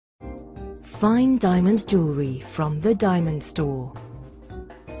Fine diamond jewellery from the Diamond Store.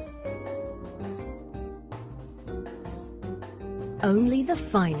 Only the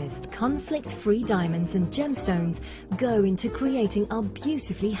finest conflict-free diamonds and gemstones go into creating our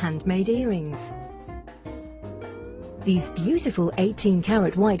beautifully handmade earrings. These beautiful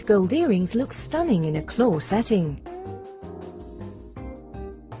 18-karat white gold earrings look stunning in a claw setting.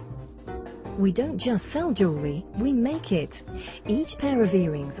 We don't just sell jewellery, we make it. Each pair of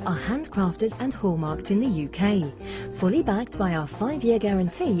earrings are handcrafted and hallmarked in the UK, fully backed by our 5-year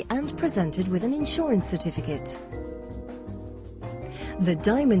guarantee and presented with an insurance certificate. The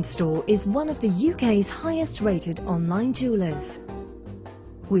Diamond Store is one of the UK's highest-rated online jewellers.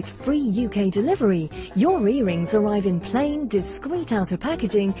 With free UK delivery, your earrings arrive in plain, discreet outer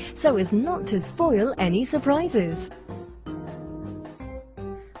packaging so as not to spoil any surprises.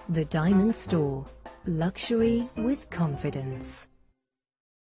 The Diamond Store. Luxury with confidence.